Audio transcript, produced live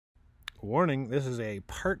Warning, this is a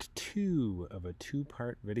part 2 of a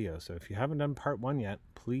 2-part video, so if you haven't done part 1 yet,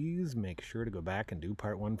 please make sure to go back and do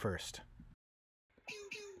part 1 first.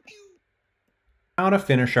 How to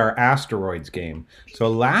finish our asteroids game.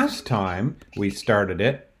 So last time we started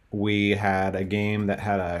it, we had a game that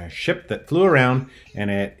had a ship that flew around,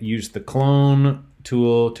 and it used the clone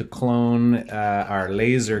tool to clone our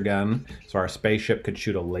laser gun so our spaceship could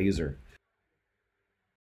shoot a laser.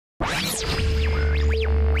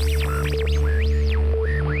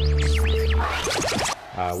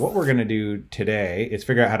 What we're going to do today is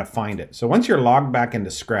figure out how to find it. So once you're logged back into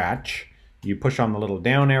Scratch, you push on the little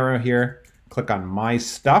down arrow here, click on My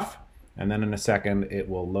Stuff, and then in a second it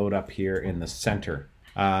will load up here in the center.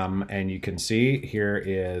 And you can see here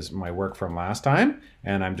is my work from last time,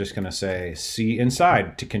 and I'm just going to say See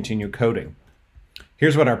Inside to continue coding.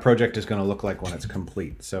 Here's what our project is going to look like when it's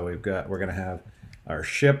complete. So we're going to have our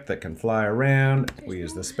ship that can fly around. We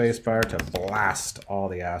use the spacebar to blast all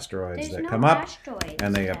the asteroids that come up,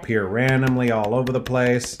 and they appear randomly all over the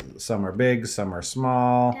place. Some are big, some are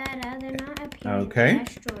small. Dada, they're not appearing okay.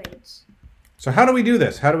 asteroids. So how do we do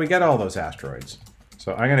this? How do we get all those asteroids?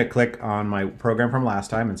 So I'm going to click on my program from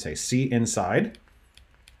last time and say See Inside,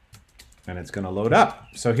 and it's going to load up.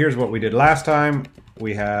 So here's what we did last time.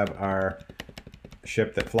 We have our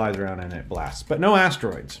ship that flies around and it blasts, but no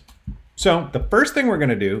asteroids. So the first thing we're going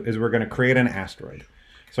to do is we're going to create an asteroid.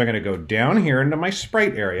 So I'm going to go down here into my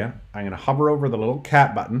sprite area. I'm going to hover over the little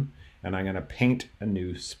cat button, and I'm going to paint a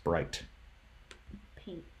new sprite.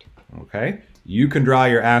 Paint. Okay. You can draw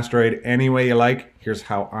your asteroid any way you like. Here's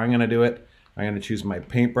how I'm going to do it. I'm going to choose my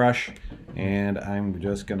paintbrush, and I'm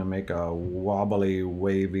just going to make a wobbly,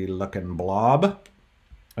 wavy looking blob.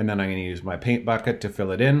 And then I'm going to use my paint bucket to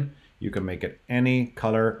fill it in. You can make it any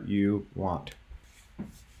color you want.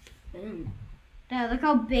 Dad, look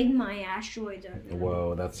how big my asteroids are.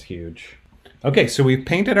 Whoa, that's huge. Okay, so we've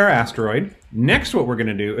painted our asteroid. Next, what we're going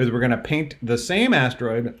to do is we're going to paint the same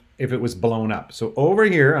asteroid if it was blown up. So over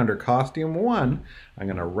here under costume 1, I'm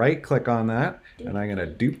going to right click on that, and I'm going to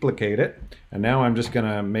duplicate it. And now I'm just going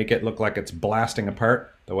to make it look like it's blasting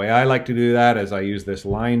apart. The way I like to do that is I use this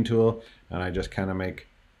line tool, and I just kind of make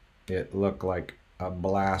it look like a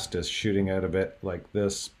blast is shooting out of it like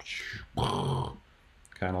this.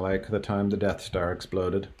 Kind of like the time the Death Star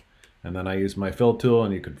exploded. And then I use my fill tool,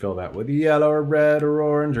 and you can fill that with yellow or red or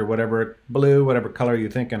orange or whatever, blue, whatever color you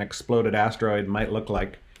think an exploded asteroid might look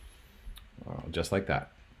like. Just like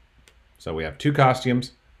that. So we have 2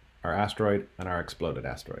 costumes, our asteroid and our exploded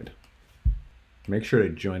asteroid. Make sure to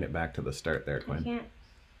join it back to the start there, Quinn. I can't.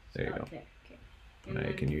 There you go. There. Okay. Now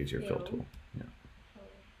you can use your fill tool. Yeah.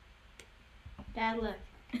 Dad, look.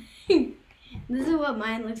 This is what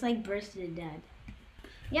mine looks like bursted, Dad.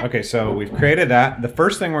 Yep. Okay, so we've created that. The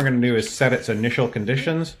first thing we're going to do is set its initial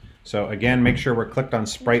conditions. So again, make sure we're clicked on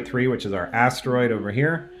Sprite 3, which is our asteroid over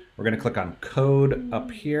here. We're going to click on Code up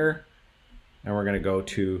here, and we're going to go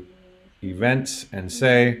to Events and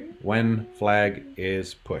say when flag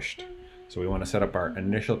is pushed. So we want to set up our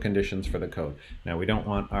initial conditions for the code. Now we don't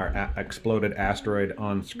want our exploded asteroid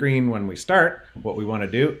on screen when we start. What we want to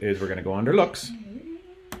do is we're going to go under Looks.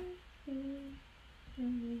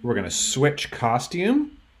 We're going to switch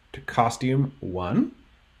costume to costume 1.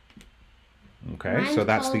 Okay, Mine's so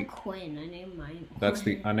that's called the Quinn. I named mine. that's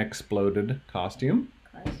the unexploded costume.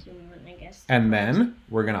 Costume 1, I guess. And then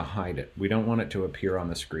we're going to hide it. We don't want it to appear on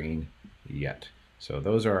the screen yet. So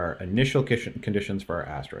those are our initial conditions for our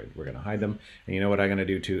asteroid. We're going to hide them. And you know what I'm going to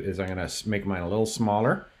do too is I'm going to make mine a little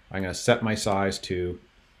smaller. I'm going to set my size to,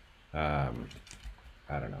 I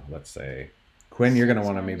don't know, let's say, Quinn, you're going to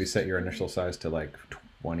want to maybe set your initial size to like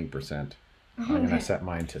 20%. I'm going to set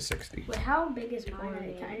mine to 60. Wait, how big is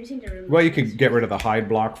mine? I just need to remember. Well, you could get rid of the hide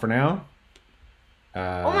block for now.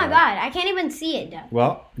 Oh my god, I can't even see it, Dad.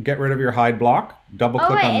 Well, get rid of your hide block. Double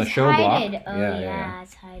click on the show hided. block. Oh yeah,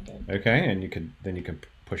 it's hided. Okay, and you can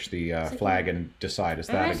push the flag and decide is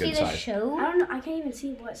that a good size. Show? I don't know. I can't even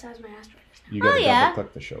see what size my asteroid is now. You gotta yeah. double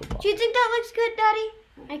click the show block. Do you think that looks good, Daddy?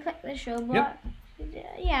 I click the show block.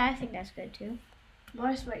 Yeah, I think that's good too.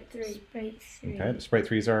 Why Sprite 3? Sprite 3. Okay, the Sprite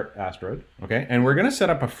 3 is our asteroid. Okay, and we're gonna set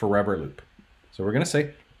up a forever loop. So we're gonna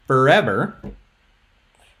say forever.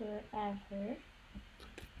 Forever.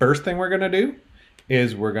 First thing we're gonna do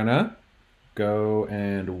is we're gonna go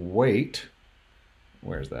and wait.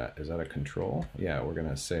 Where's that? Is that a control? Yeah, we're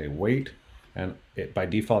gonna say wait, and it by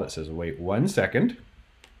default it says wait 1 second.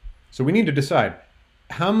 So we need to decide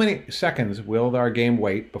how many seconds will our game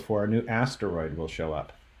wait before a new asteroid will show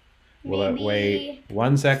up. Will it wait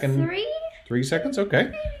 1 second? 3 seconds?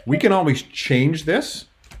 Okay. We can always change this.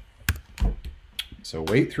 So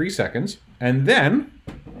wait 3 seconds, and then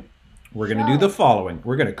we're going to do the following.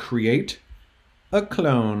 We're going to create a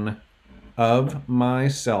clone of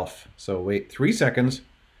myself. So wait 3 seconds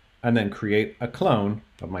and then create a clone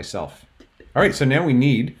of myself. All right, so now we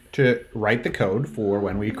need to write the code for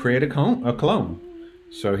when we create a clone.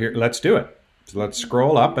 So here, let's do it. So let's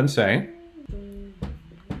scroll up and say,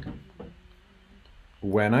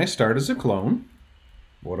 when I start as a clone,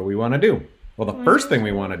 what do we want to do? Well, the first thing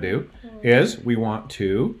we want to do is we want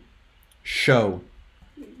to show.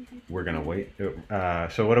 We're going to wait.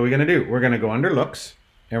 So what are we going to do? We're going to go under looks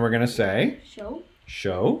and we're going to say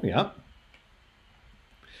show. Yep.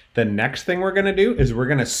 The next thing we're going to do is we're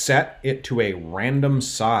going to set it to a random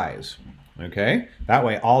size. Okay. That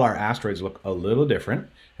way all our asteroids look a little different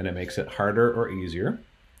and it makes it harder or easier.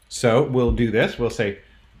 So we'll do this. We'll say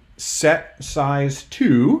set size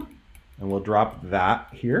to, and we'll drop that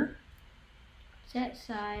here. Set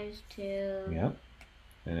size to. Yep.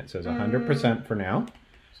 And it says 100% for now.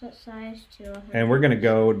 Set size to 100%. And we're going to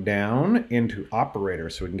go down into operator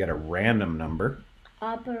so we can get a random number.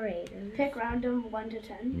 Operator. Pick random 1 to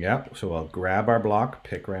 10. Yep. So I'll grab our block,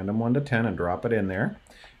 pick random 1 to 10 and drop it in there.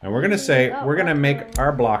 And we're going to say, we're going to make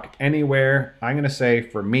our block anywhere. I'm going to say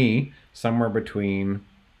for me, somewhere between,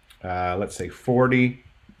 let's say 40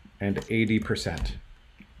 and 80%.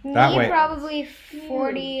 That way. Probably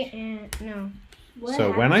 40 and no.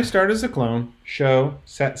 So when I start as a clone, show,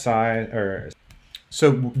 set size, or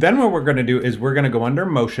so then what we're going to do is we're going to go under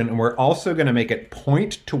motion and we're also going to make it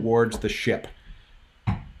point towards the ship.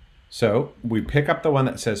 So we pick up the one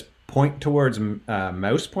that says point towards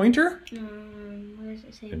mouse pointer What does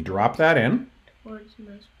it say? and drop that in. Towards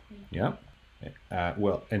mouse pointer. Yep.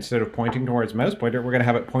 Well, instead of pointing towards mouse pointer, we're going to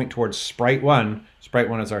have it point towards sprite 1. Sprite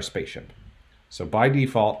 1 is our spaceship. So by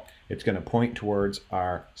default, it's going to point towards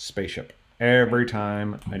our spaceship every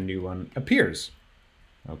time a new one appears.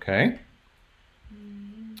 Okay?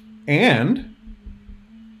 And,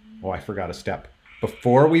 oh, I forgot a step.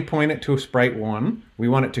 Before we point it to sprite 1, we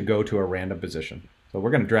want it to go to a random position. So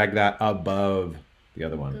we're going to drag that above the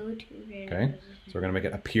other one. Go to random Okay? position. So we're going to make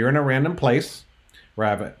it appear in a random place. We're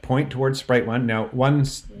have it point towards sprite 1. Now, one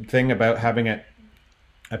thing about having it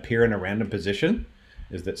appear in a random position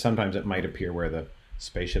is that sometimes it might appear where the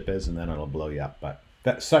spaceship is and then it'll blow you up. But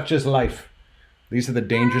such is life. These are the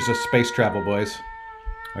dangers of space travel, boys.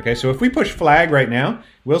 Okay, so if we push flag right now,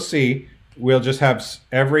 we'll see we'll just have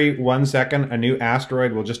every 1 second a new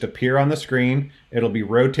asteroid will just appear on the screen. It'll be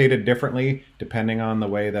rotated differently depending on the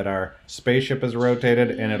way that our spaceship is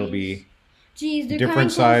rotated, and it'll be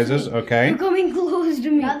different sizes. Okay. They're coming close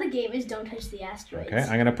to me. Now the game is don't touch the asteroids. Okay,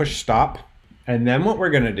 I'm gonna push stop. And then what we're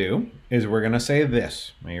gonna do is we're gonna say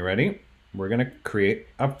this. Are you ready? We're gonna create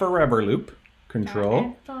a forever loop.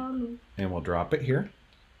 Control. And we'll drop it here.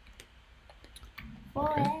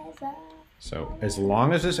 Okay. So as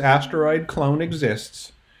long as this asteroid clone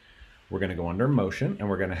exists, we're going to go under motion and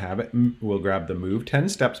we're going to have it, we'll grab the move 10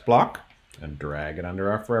 steps block and drag it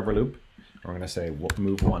under our forever loop. We're going to say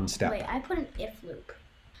move 1 step. Wait, I put an if loop.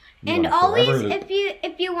 And always,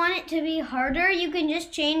 if you want it to be harder, you can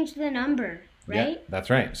just change the number, right? Yeah, that's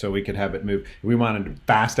right. So we could have it move. If we wanted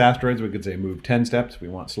fast asteroids, we could say move 10 steps. If we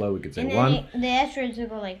want slow, we could say and 1. The asteroids will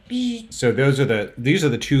go like. So these are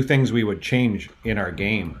the 2 things we would change in our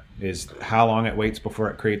game: is how long it waits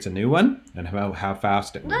before it creates a new one, and how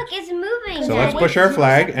fast it moves. Look, it's moving. So let's push our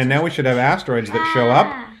flag, and now we should have asteroids that show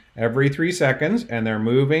up every 3 seconds, and they're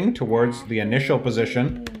moving towards the initial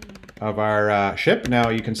position of our ship. Now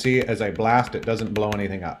you can see as I blast, it doesn't blow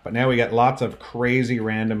anything up. But now we get lots of crazy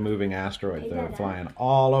random moving asteroids that are flying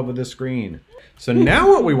all over the screen. So now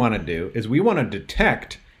what we want to do is we want to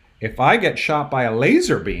detect if I get shot by a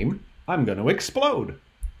laser beam, I'm going to explode.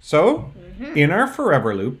 So in our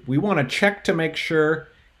forever loop, we want to check to make sure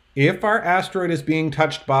if our asteroid is being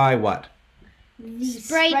touched by what?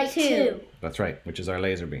 Sprite 2. That's right, which is our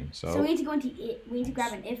laser beam. So we need to go into it. We need to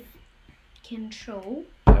grab an if. Control.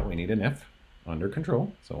 Yeah, we need an if under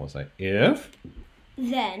control. So we'll say if.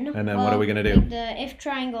 Then. And then what are we going to do? The if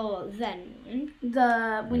triangle, then.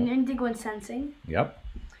 We need to go in sensing. Yep.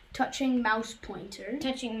 Touching mouse pointer.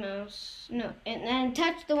 Touching mouse. No. And then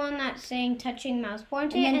touch the one that's saying touching mouse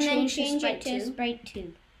pointer. And then change it to sprite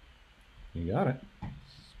 2. You got it.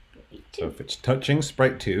 Sprite 2. So if it's touching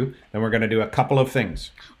sprite 2, then we're going to do a couple of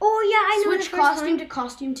things. Oh, yeah, I know. Switch costume to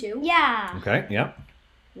costume 2. Yeah. Okay, yep.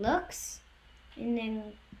 Looks. And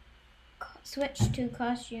then switch to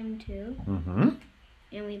costume 2. Mm-hmm.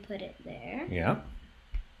 And we put it there. Yeah.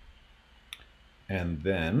 And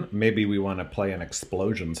then maybe we want to play an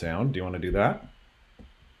explosion sound. Do you want to do that?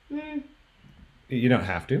 You don't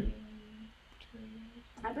have to.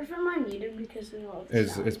 I prefer mine muted because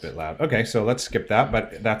it's a bit loud. Okay, so let's skip that,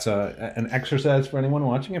 but that's an exercise for anyone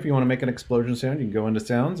watching. If you want to make an explosion sound, you can go into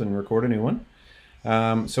sounds and record a new one.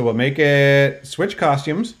 So we'll make it switch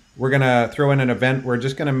costumes. We're going to throw in an event. We're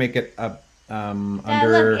just going to make it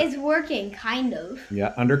under... Look, it's working, kind of.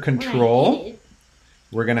 Yeah, under control.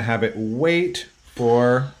 We're going to have it wait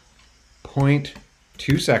for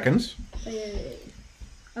 0.2 seconds. Okay,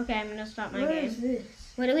 I'm going to stop my What game. is this?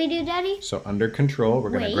 What do we do, Daddy? So under control, we're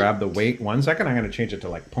going to grab the wait 1 second. I'm going to change it to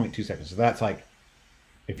like 0.2 seconds. So that's like,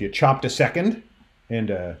 if you chopped a second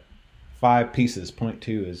into 5 pieces,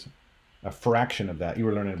 0.2 is a fraction of that. You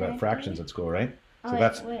were learning about fractions at school, right? So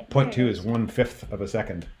that's 0.2 is 1/5 of a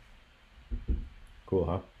second. Cool,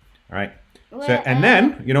 huh? All right. So, and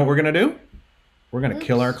then, you know what we're going to do? We're going to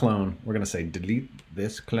kill our clone. We're going to say, delete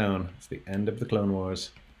this clone. It's the end of the Clone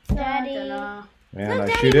Wars. Daddy. And Look, I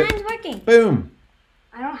Daddy, shoot it. mine's working. Boom.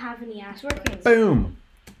 I don't have any asteroids. Boom.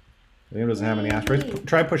 The game doesn't have any asteroids.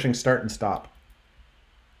 Try pushing start and stop.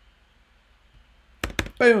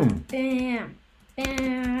 Boom. Bam.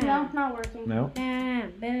 Bam. No, not working. No.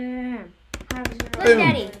 Bam. Bam. Look, Boom.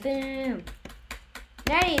 Daddy. Boom.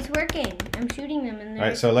 Daddy, it's working. I'm shooting them in there. All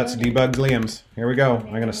right, so let's debug Liam's. Here we go. I'm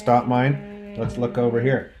going to stop mine. Let's look over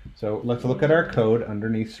here. So let's look at our code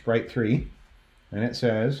underneath Sprite 3. And it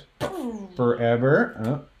says,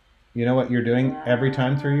 forever. You know what you're doing every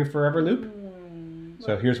time through your forever loop?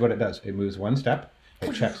 So here's what it does. It moves 1 step.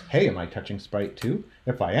 It checks, hey, am I touching Sprite 2?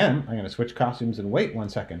 If I am, I'm going to switch costumes and wait 1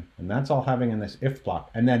 second. And that's all having in this if block.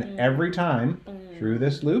 And then every time through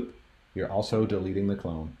this loop, you're also deleting the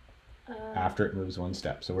clone after it moves 1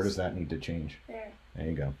 step. So where does that need to change? There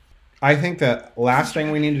you go. I think the last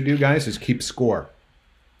thing we need to do, guys, is keep score.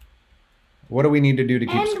 What do we need to do to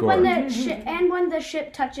keep score? When the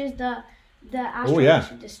ship touches the asteroid, Oh, yeah.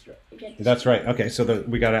 should destroy. That's right. Okay, so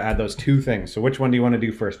we got to add those 2 things. So which one do you want to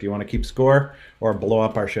do first? Do you want to keep score or blow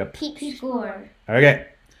up our ship? Keep score. Okay.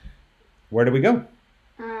 Where do we go?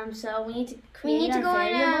 So we need to We create need to a go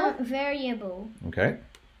variable in a variable. Okay.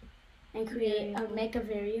 and create make a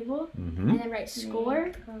variable Mm-hmm. and then write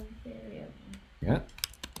score. Yeah.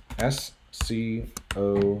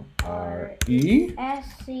 SCORE.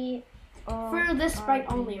 For this sprite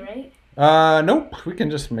only, right? Nope. We can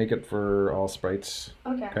just make it for all sprites.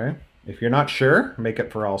 Okay. Okay. If you're not sure, make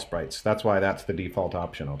it for all sprites. That's why that's the default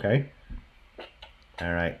option, okay?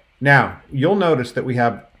 All right. Now, you'll notice that we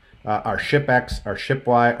have our ship X, our ship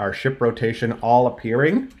Y, our ship rotation all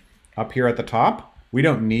appearing up here at the top. We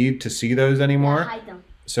don't need to see those anymore. Hide them.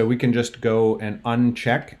 So we can just go and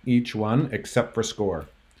uncheck each one except for score.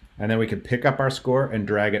 And then we can pick up our score and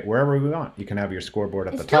drag it wherever we want. You can have your scoreboard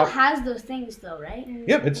at the top. It still has those things though, right?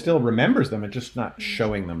 Yep, it still remembers them. It's just not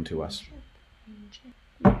showing them to us.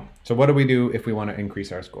 So what do we do if we want to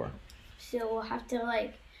increase our score? So we'll have to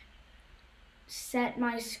like set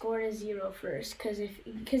my score to 0 first, because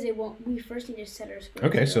it won't. We first need to set our score.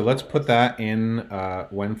 Okay, to so 0 let's first. put that in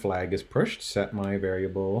when flag is pushed. Set my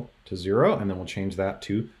variable to 0, and then we'll change that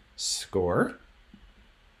to score.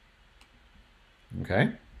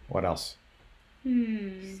 Okay, what else?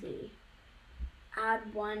 Let's see.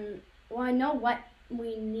 Add 1. Well, I know what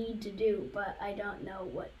we need to do, but I don't know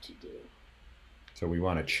what to do. So we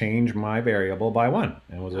want to change my variable by 1,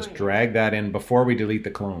 and we'll just drag that in before we delete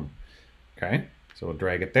the clone. Okay, so we'll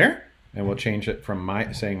drag it there, and we'll change it from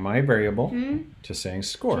saying my variable to saying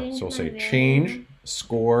score. So we'll say change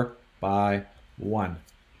score by 1.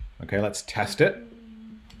 Okay, let's test it.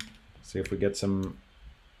 See if we get some.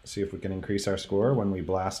 See if we can increase our score when we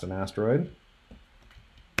blast an asteroid.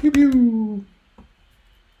 Pew pew.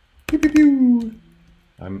 Pew pew pew.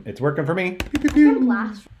 It's working for me. Pew pew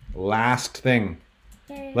pew. Last thing.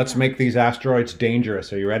 Let's make these asteroids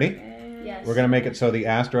dangerous. Are you ready? Yes. We're going to make it so the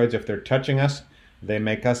asteroids, if they're touching us, they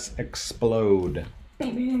make us explode.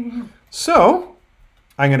 So,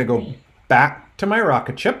 I'm going to go back to my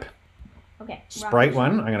rocket ship. Okay. Sprite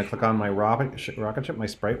 1. I'm going to click on my rocket ship, my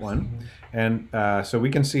Sprite 1. And so we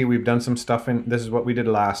can see we've done some stuff in, this is what we did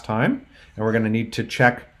last time. And we're going to need to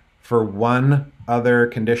check for one other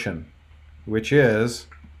condition, which is...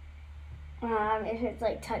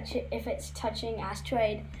 if it's touching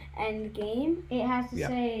asteroid and game, It has to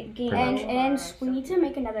say game. and we need to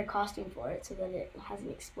make another costume for it so that it has an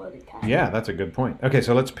exploded costume. Yeah, that's a good point. Okay,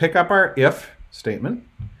 so let's pick up our if statement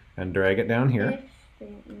and drag it down here.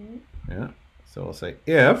 Yeah, so we'll say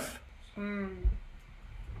if.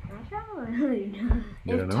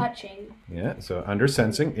 If touching. Yeah, so under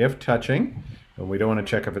sensing, if touching. And we don't want to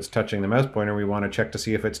check if it's touching the mouse pointer. We want to check to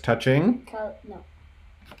see if it's touching. No.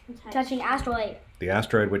 Touching asteroid. The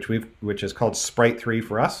asteroid, which is called Sprite 3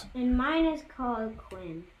 for us. And mine is called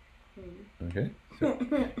Quinn. Okay,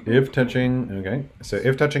 If touching, okay. So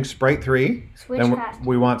if touching sprite 3, then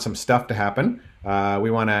we want some stuff to happen.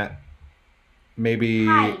 We want to maybe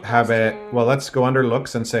have it, well, let's go under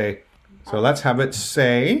looks and say, so let's have it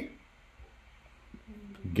say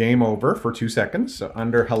game over for 2 seconds. So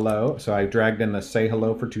under hello, so I dragged in the say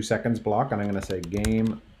hello for 2 seconds block, and I'm going to say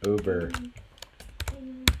game over.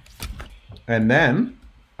 And then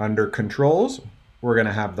under controls, we're going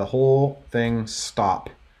to have the whole thing stop.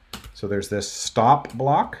 So there's this stop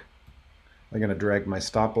block. I'm going to drag my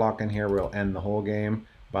stop block in here. We'll end the whole game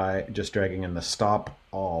by just dragging in the stop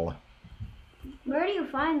all. Where do you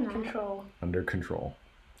find that? Control. Under control.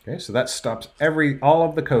 Okay, so that stops all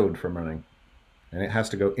of the code from running. And it has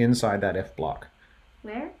to go inside that if block.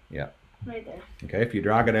 Where? Yeah. Right there. Okay, if you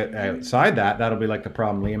drag it outside that, that'll be like the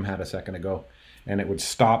problem Liam had a second ago. And it would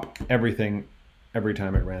stop everything every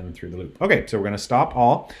time it ran through the loop. Okay, so we're going to stop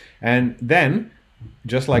all. And then,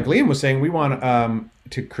 just like Liam was saying, we want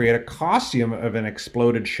to create a costume of an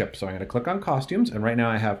exploded ship. So I'm going to click on costumes. And right now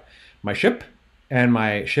I have my ship and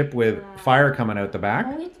my ship with fire coming out the back.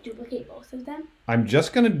 Don't we have to duplicate both of them? I'm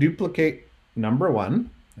just going to duplicate number 1.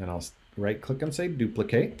 And I'll right click and say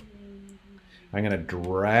duplicate. I'm going to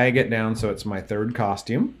drag it down so it's my 3rd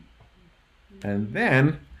costume. And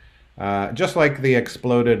then, just like the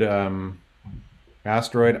exploded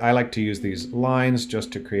asteroid, I like to use these lines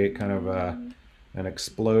just to create kind of an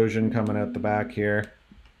explosion coming out the back here.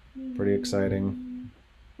 Pretty exciting.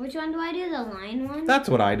 Which one do I do? The line one? That's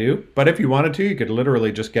what I do. But if you wanted to, you could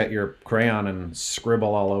literally just get your crayon and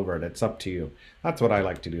scribble all over it. It's up to you. That's what I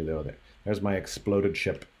like to do though. There's my exploded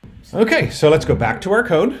ship. Okay, so let's go back to our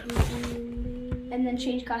code. And then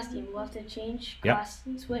change costume. We'll have to change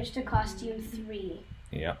switch to costume 3.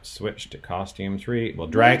 Yep, switch to costume 3. We'll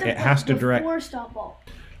drag, it has to drag. Before stop all.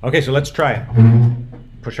 Okay, so let's try it.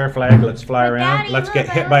 Push our flag, let's fly around. Daddy, let's look, get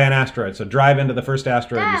hit by an asteroid. So drive into the first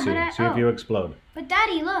asteroid you see. See if you explode. But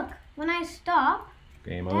Daddy, look. When I stop.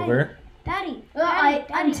 Game over. Daddy,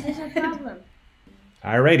 Daddy, there's a problem.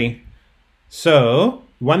 Alrighty. So,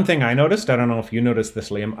 one thing I noticed, I don't know if you noticed this,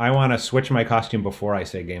 Liam, I want to switch my costume before I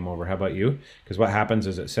say game over. How about you? Because what happens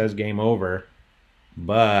is it says game over,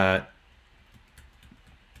 but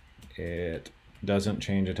it doesn't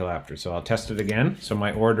change until after. So I'll test it again. So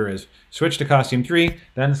my order is switch to costume 3,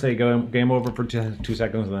 then say game over for 2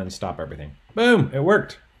 seconds, and then stop everything. Boom! It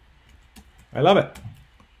worked. I love it.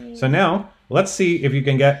 So now, let's see if you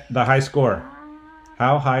can get the high score.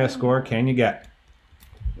 How high a score can you get?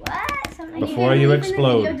 What? Before you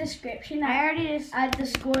explode. In the video description, I already just add the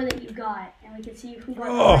score that you got, and we can see who got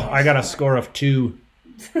the Oh, I got a score of 2.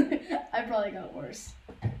 I probably got worse.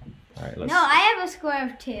 All right, let's... No, I have a score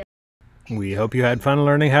of 2. We hope you had fun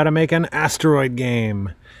learning how to make an asteroid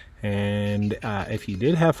game. And if you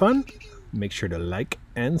did have fun, make sure to like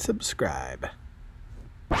and subscribe.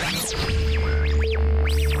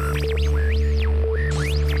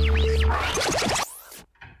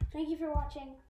 Thank you for watching.